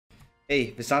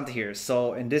Hey, Visanta here.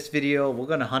 So in this video, we're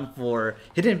gonna hunt for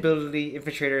hidden ability,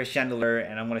 Infiltrator Chandelure,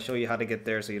 and I'm gonna show you how to get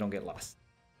there so you don't get lost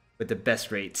with the best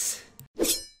rates.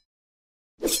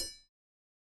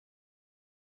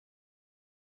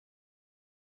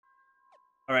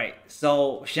 Alright,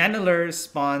 so Chandelure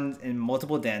spawns in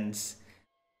multiple dens,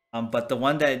 but the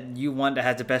one that you want that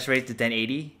has the best rate is Den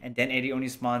 80, and Den 80 only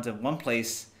spawns in one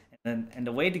place. And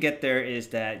the way to get there is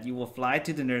that you will fly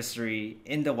to the nursery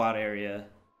in the wild area.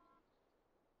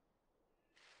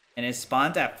 And it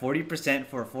spawns at 40%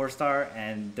 for a 4-star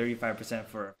and 35%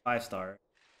 for a 5-star.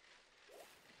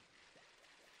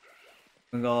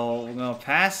 We're gonna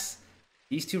pass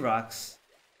these two rocks.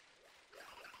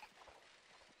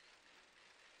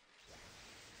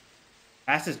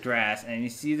 Pass this grass, and you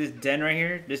see this den right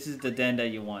here? This is the den that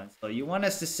you want. So you want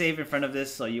us to save in front of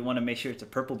this, so you want to make sure it's a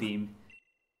purple beam.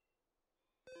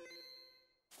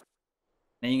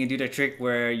 Then you can do the trick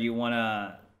where you want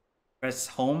to press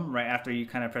home right after you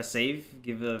kind of press save.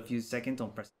 Give it a few seconds.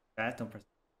 Don't press fast. Don't press.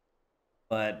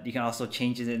 But you can also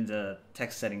change it in the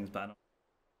text settings. But I don't.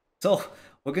 So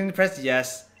we're going to press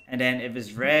yes, and then if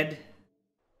it's red,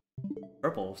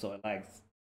 purple, so it lags.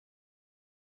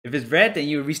 If it's red, then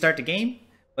you restart the game.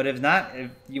 But if not,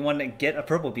 if you want to get a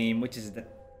purple beam, which is the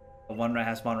one I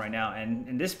have spawned right now, and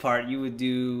in this part you would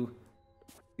do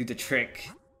the trick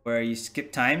where you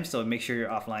skip time, so make sure you're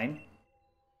offline.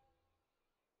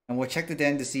 And we'll check the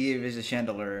den to see if it's a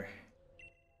Chandelure.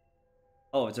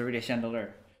 Oh, it's already a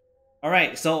Chandelure.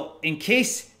 Alright, so in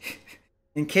case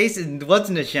it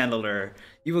wasn't a Chandelure,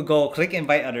 you would go click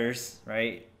invite others,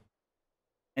 right?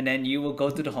 And then you will go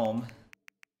to the home.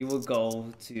 You will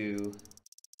go to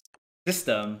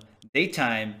system,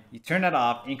 daytime, you turn that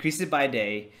off, increase it by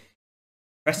day,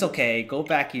 press OK, go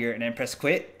back here, and then press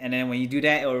quit. And then when you do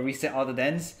that, it will reset all the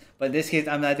dens. But in this case,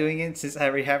 I'm not doing it since I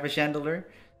already have a Chandelure.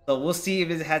 So we'll see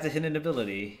if it has a hidden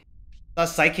ability.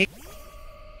 Psychic.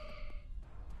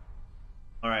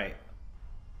 Alright.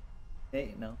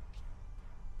 Hey, no.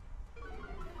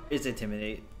 It's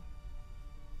Intimidate.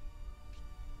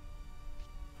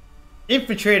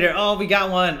 Infiltrator. Oh, we got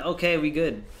one. Okay, we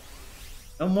good.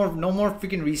 No more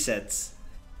freaking resets.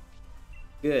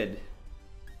 Good.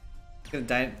 It's gonna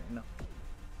die. No.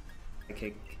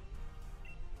 Okay.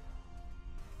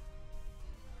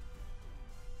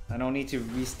 I don't need to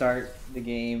restart the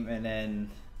game and then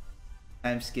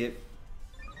time skip.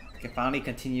 I can finally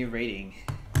continue raiding.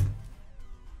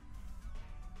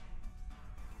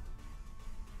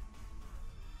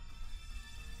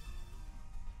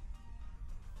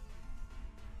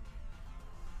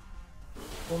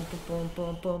 Boom, boom,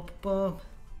 boom, boom, boom.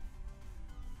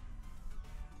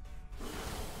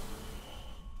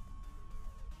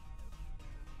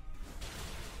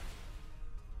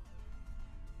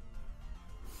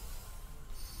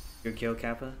 Your kill,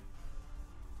 Kappa?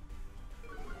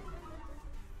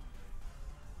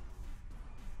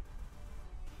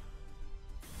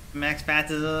 Max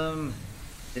Phantasm!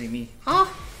 Hitting me. Huh?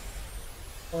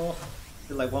 Oh, is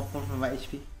it like 1/4 of my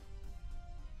HP?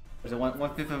 Or is it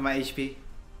 1/5 of my HP?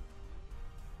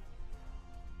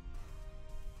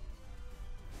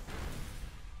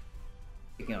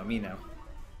 Picking on me now.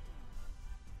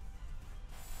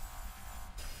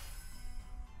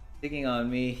 Picking on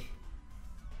me.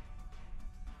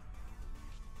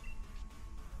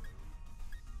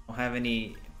 Don't have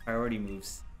any priority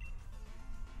moves.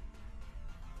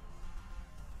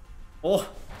 Oh!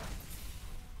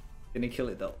 Gonna kill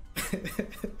it though.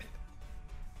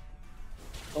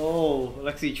 Oh,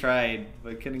 Lexi tried,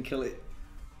 but couldn't kill it.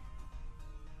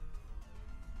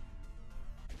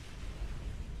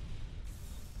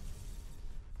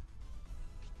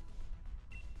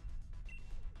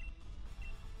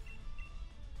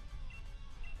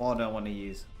 Ball don't want to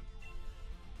use.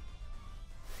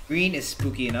 Green is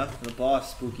spooky enough. The ball is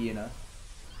spooky enough.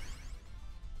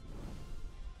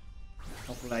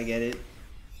 Hopefully I get it.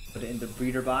 Put it in the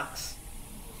breeder box.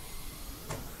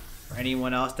 For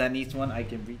anyone else that needs one, I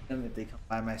can read them if they come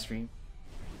by my stream.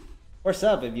 Or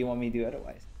sub if you want me to do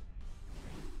otherwise.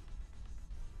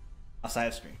 Outside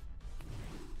of stream.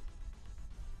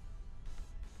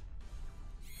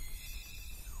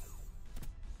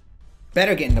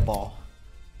 Better get in the ball.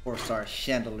 4-star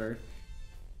Chandelure.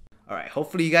 Alright,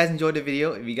 hopefully you guys enjoyed the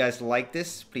video. If you guys like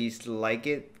this, please like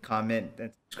it, comment,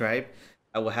 and subscribe.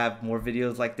 I will have more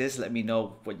videos like this. Let me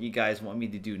know what you guys want me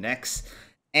to do next.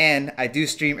 And I do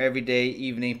stream every day,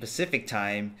 evening Pacific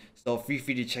time. So feel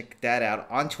free to check that out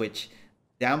on Twitch.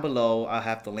 Down below, I'll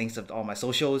have the links of all my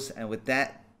socials. And with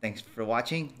that, thanks for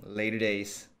watching. Later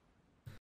days.